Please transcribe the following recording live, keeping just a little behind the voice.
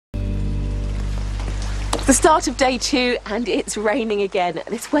It's the start of day 2 and it's raining again.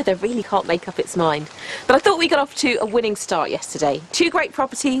 This weather really can't make up its mind. But I thought we got off to a winning start yesterday. 2 great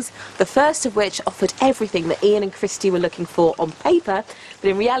properties, the first of which offered everything that Ian and Christy were looking for on paper, but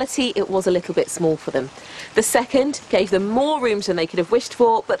in reality it was a little bit small for them. The second gave them more rooms than they could have wished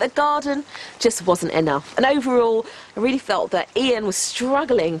for, but the garden just wasn't enough. And overall, I really felt that Ian was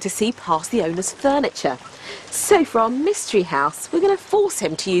struggling to see past the owner's furniture. So for our mystery house, we're going to force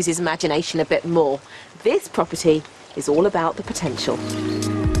him to use his imagination a bit more. This property is all about the potential.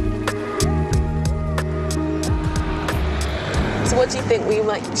 So what do you think we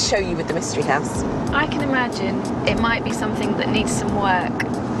might show you with the mystery house? I can imagine it might be something that needs some work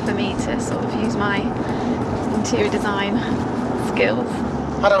for me to sort of use my interior design skills.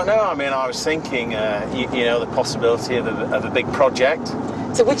 I don't know. I mean, I was thinking, you know, the possibility of a big project.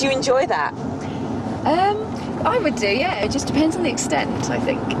 So would you enjoy that? I would do, yeah. It just depends on the extent, I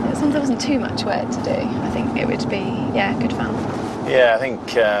think. As long as there wasn't too much work to do, I think it would be, yeah, good fun. Yeah, I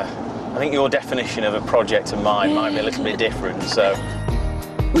think your definition of a project and mine might be a little bit different, so...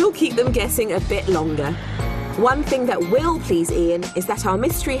 We'll keep them guessing a bit longer. One thing that will please Ian is that our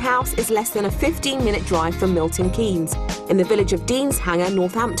mystery house is less than a 15-minute drive from Milton Keynes, in the village of Deanshanger,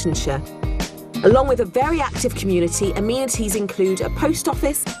 Northamptonshire. Along with a very active community, amenities include a post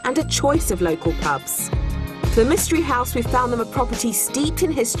office and a choice of local pubs. For the mystery house, we've found them a property steeped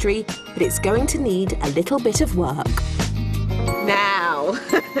in history, but it's going to need a little bit of work. Now,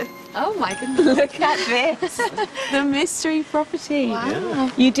 Oh my goodness. look at this, the mystery property. Wow.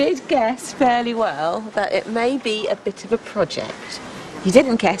 Yeah. You did guess fairly well that it may be a bit of a project. You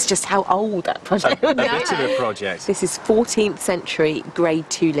didn't guess just how old that project A was. bit of a project. This is 14th century, grade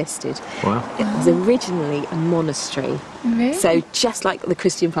 2 listed. Wow. It was originally a monastery. Really? So just like the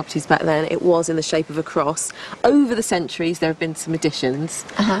Christian properties back then, it was in the shape of a cross. Over the centuries, there have been some additions,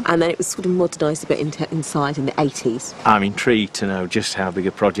 and then it was sort of modernised a bit inside in the 80s. I'm intrigued to know just how big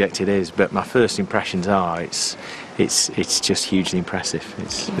a project it is, but my first impressions are it's just hugely impressive.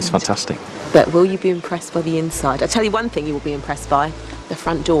 It's fantastic. But will you be impressed by the inside? I'll tell you one thing you will be impressed by, the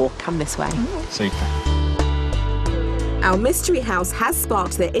front door. Come this way. Super. Our mystery house has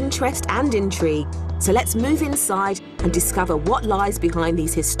sparked their interest and intrigue, so let's move inside and discover what lies behind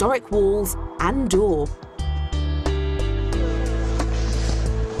these historic walls and door.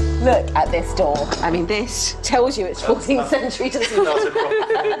 Look at this door. I mean, this tells you it's 14th century, doesn't it? That's a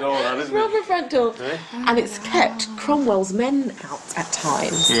proper door, that, isn't it? Proper front door. Really? And it's kept Cromwell's men out at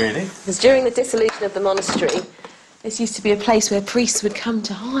times. Really? Because during the dissolution of the monastery, this used to be a place where priests would come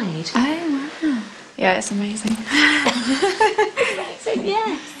to hide. Oh, wow. Yeah, it's amazing. So,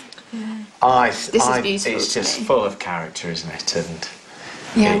 yes. This is beautiful. It's just full of character, isn't it? And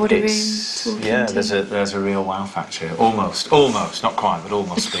Yeah, what are we it's- talking yeah, to? there's a real wow factor. Almost, not quite, but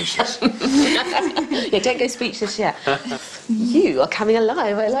almost speechless. Yeah, don't go speechless yet. You are coming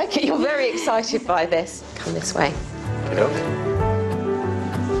alive. I like it. You're very excited by this. Come this way. You know?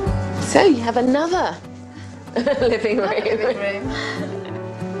 So you have another living room. Living room.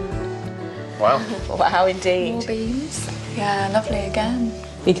 Wow. Wow, indeed. More beams. Yeah, lovely again.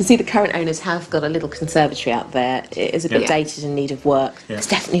 You can see the current owners have got a little conservatory out there. It is a bit Yeah. dated and in need of work. Yeah. There's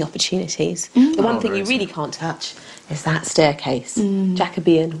definitely opportunities. The one Oh, thing there you is. really can't touch is that staircase.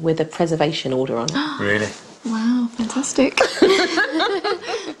 Jacobean with a preservation order on it. Really? Wow, fantastic.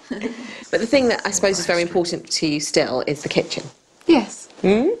 But the thing that I suppose is very important to you still is the kitchen. Yes.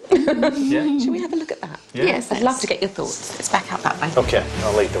 Yeah. Shall we have a look at that? Yeah. Yes, I'd love to get your thoughts. Let's back out that way. Okay,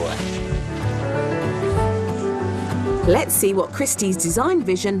 I'll lead the way. Let's see what Christie's design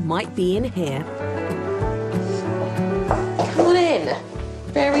vision might be in here. Come on in.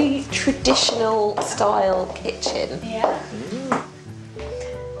 Very traditional style kitchen. Yeah.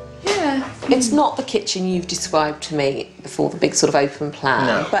 Yeah. It's not the kitchen you've described to me before, the big sort of open plan,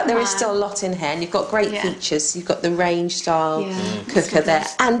 No. but there is still a lot in here, and you've got great Yeah. features. You've got the range style cooker there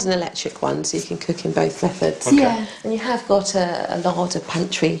and an electric one, so you can cook in both methods. Okay. Yeah. And you have got a larder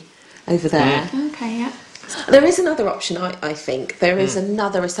pantry over there. Okay, yeah. There is another option, I think. There is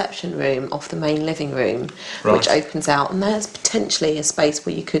another reception room off the main living room, Right. which opens out, and there's potentially a space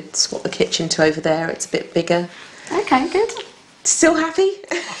where you could swap the kitchen to over there. It's a bit bigger. Okay, good. Still happy?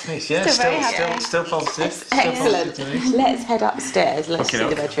 Yeah, Still very happy. still positive. Still Excellent. positive. Let's head upstairs. Let's Okay, see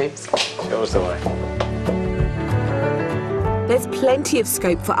the okay. bedrooms. Goes the way. There's plenty of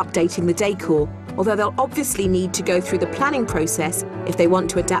scope for updating the decor, although they'll obviously need to go through the planning process if they want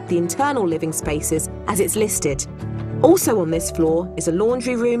to adapt the internal living spaces as it's listed. Also on this floor is a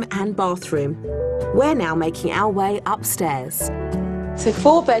laundry room and bathroom. We're now making our way upstairs. So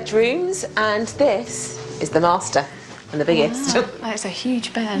 4 bedrooms, and this is the master. and the biggest. Wow, that's a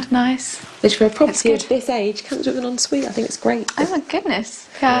huge bed. Nice. Which for a property good. of this age comes with an ensuite. I think it's great. Oh my goodness.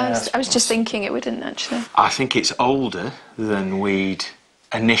 Yeah, I was just thinking it wouldn't actually. I think it's older than we'd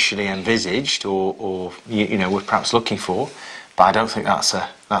initially envisaged or you know, we're perhaps looking for, but I don't think that's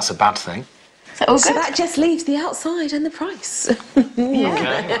a bad thing. So that just leaves the outside and the price. Yeah.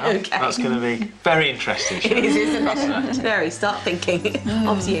 Okay, well, that's going to be very interesting. It is, isn't it? Very, start thinking.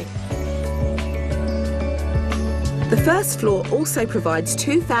 Off to you. The first floor also provides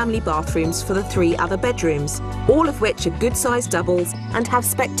 2 family bathrooms for the 3 other bedrooms, all of which are good-sized doubles and have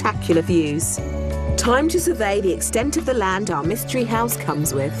spectacular views. Time to survey the extent of the land our mystery house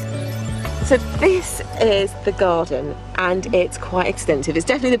comes with. So this is the garden, and it's quite extensive. It's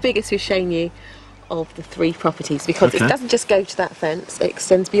definitely the biggest we've shown you of the 3 properties, because it doesn't just go to that fence, it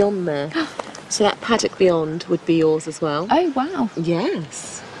extends beyond there. So that paddock beyond would be yours as well. Oh wow.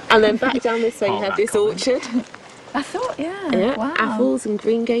 Yes. And then back down this way you have this orchard. I thought, yeah. Wow. Apples and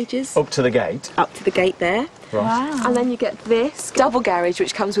green gages. Up to the gate. Up to the gate there. Right. Wow. And then you get this double garage,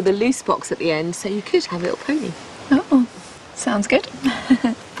 which comes with a loose box at the end, so you could have a little pony. Oh, sounds good.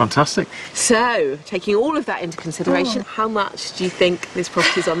 Fantastic. So, taking all of that into consideration, how much do you think this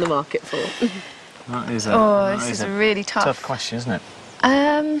property's on the market for? That is This is a really tough question, isn't it?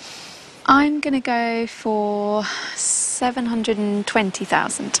 I'm going to go for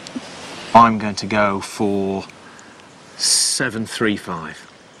 720,000. I'm going to go for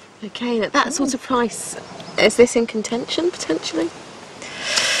 735. Okay, at that sort of price, is this in contention, potentially?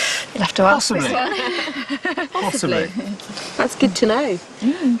 You'll have to ask Possibly. this one. Possibly. That's good to know,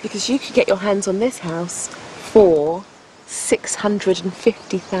 because you could get your hands on this house for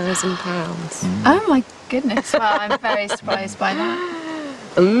 £650,000. Oh my goodness, well, I'm very surprised by that.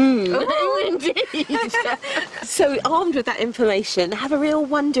 Oh, indeed. So, armed with that information, have a real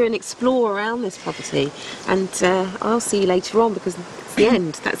wander and explore around this property. And I'll see you later on, because it's the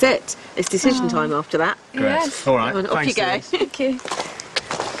end. That's it. It's decision time after that. Great. Yes. All right. And off you Thanks, go. Denise. Thank you.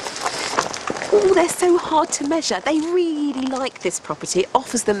 Oh, they're so hard to measure. They really like this property. It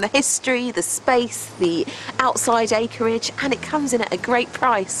offers them the history, the space, the outside acreage, and it comes in at a great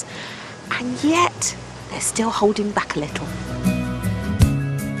price. And yet, they're still holding back a little.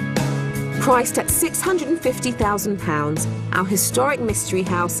 Priced at £650,000, our historic mystery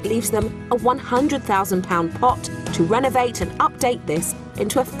house leaves them a £100,000 pot to renovate and update this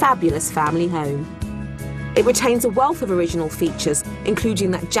into a fabulous family home. It retains a wealth of original features,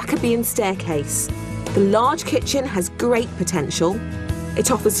 including that Jacobean staircase. The large kitchen has great potential. It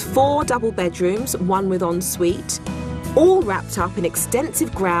offers 4 double bedrooms, 1 with ensuite, all wrapped up in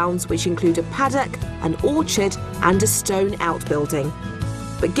extensive grounds which include a paddock, an orchard and a stone outbuilding.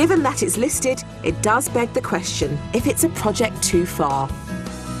 But given that it's listed, it does beg the question if it's a project too far.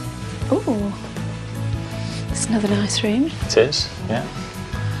 Oh, it's another nice room. It is, yeah.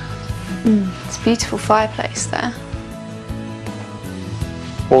 It's a beautiful fireplace there.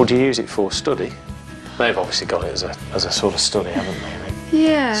 What do you use it for? Study? They've obviously got it as a sort of study, haven't they?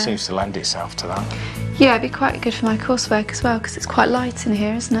 Yeah. It seems to lend itself to that. Yeah, it'd be quite good for my coursework as well, because it's quite light in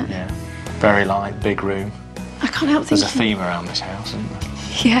here, isn't it? Yeah. Very light, big room. I can't help thinking. There's a theme around this house, isn't there?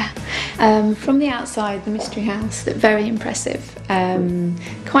 Yeah. From the outside, the mystery house, very impressive.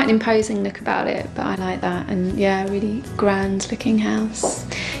 Quite an imposing look about it, but I like that. And yeah, really grand looking house.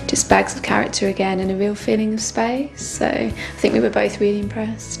 Just bags of character again and a real feeling of space. So I think we were both really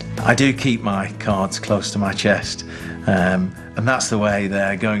impressed. I do keep my cards close to my chest, and that's the way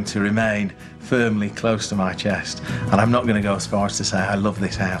they're going to remain, firmly close to my chest. And I'm not going to go as far as to say I love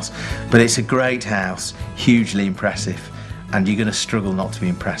this house, but it's a great house, hugely impressive, and you're going to struggle not to be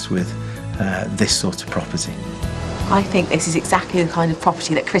impressed with this sort of property. I think this is exactly the kind of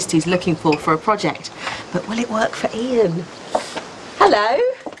property that Christy's looking for a project. But will it work for Ian? Hello.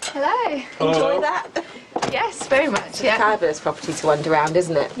 Hello. Enjoy that? Yes, very much, It's a fabulous property to wander around,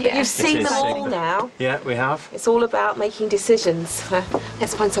 isn't it? Yeah. You've seen is. them all now. Yeah, we have. It's all about making decisions.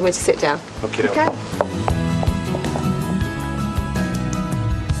 Let's find somewhere to sit down. Okay. Okay.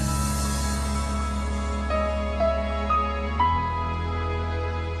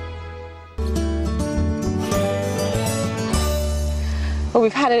 Well,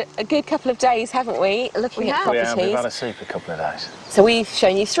 we've had a good couple of days, haven't we, looking at have. properties. We've had a super couple of days. So we've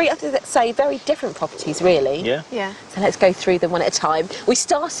shown you 3, let's say, very different properties, really. Yeah? Yeah. So let's go through them one at a time. We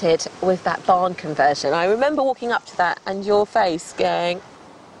started with that barn conversion. I remember walking up to that and your face going,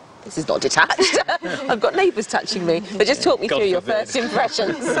 this is not detached. I've got neighbours touching me. But just talk me God through your forbid. first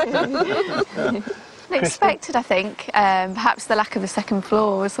impressions. Unexpected, I think. Perhaps the lack of a second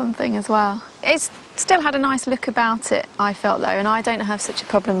floor or something as well. It's Still had a nice look about it, I felt though, and I don't have such a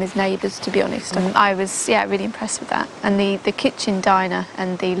problem with neighbours, to be honest. I was, really impressed with that. And the kitchen diner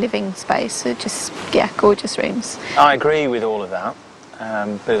and the living space are just, gorgeous rooms. I agree with all of that,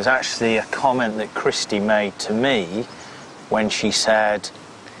 but it was actually a comment that Christy made to me when she said,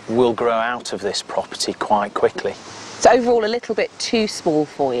 we'll grow out of this property quite quickly. So overall, a little bit too small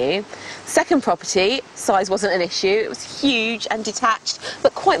for you. Second property, size wasn't an issue. It was huge and detached,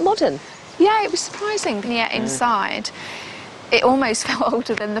 but quite modern. Yeah, it was surprising. Yeah, inside, it almost felt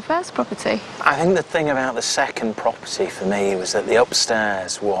older than the first property. I think the thing about the second property for me was that the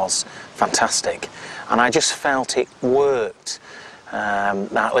upstairs was fantastic, and I just felt it worked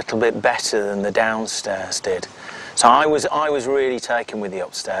that little bit better than the downstairs did. So I was really taken with the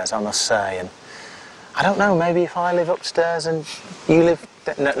upstairs, I must say. And I don't know, maybe if I live upstairs and you live...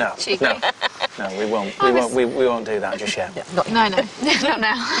 No, we won't do that just yet. No, not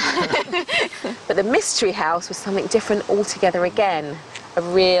now. But the mystery house was something different altogether again. A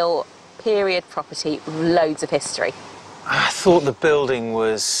real period property with loads of history. I thought the building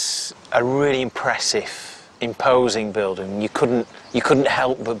was a really impressive, imposing building. You couldn't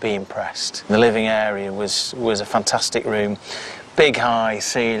help but be impressed. The living area was a fantastic room. Big high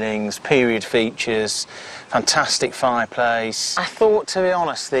ceilings, period features, fantastic fireplace. I thought, to be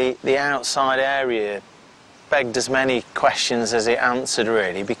honest, the outside area begged as many questions as it answered,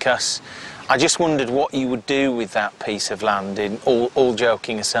 really, because I just wondered what you would do with that piece of land, all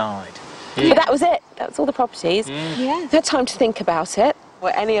joking aside. But that was it. That was all the properties. Yeah. You had time to think about it. Were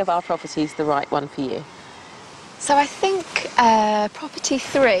any of our properties the right one for you? So I think property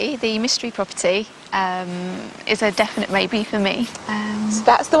 3, the mystery property, is a definite maybe for me. So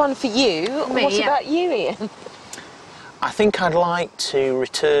that's the one for you. What yeah. about you, Ian? I think I'd like to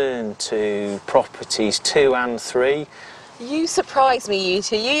return to properties 2 and 3. You surprised me, you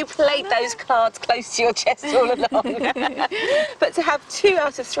two. You played those cards close to your chest all along. But to have 2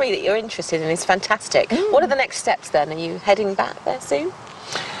 out of 3 that you're interested in is fantastic. What are the next steps then? Are you heading back there soon?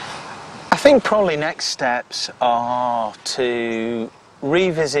 I think probably next steps are to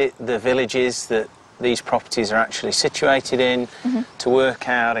revisit the villages that these properties are actually situated in, to work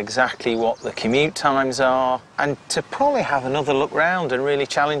out exactly what the commute times are, and to probably have another look round and really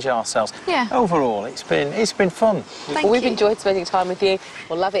challenge ourselves. Yeah. Overall, it's been fun. Well, we've enjoyed spending time with you.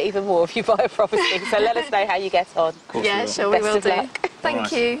 We'll love it even more if you buy a property. So let us know how you get on. Yeah, sure, we will do.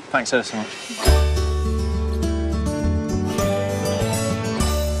 Thank you. Thanks ever so much.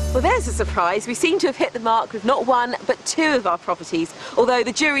 Well, there's a surprise. We seem to have hit the mark with not 1, but 2 of our properties, although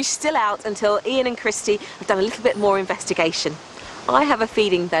the jury's still out until Ian and Christy have done a little bit more investigation. I have a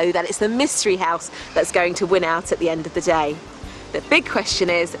feeling, though, that it's the mystery house that's going to win out at the end of the day. The big question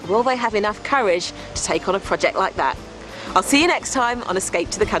is, will they have enough courage to take on a project like that? I'll see you next time on Escape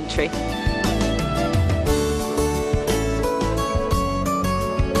to the Country.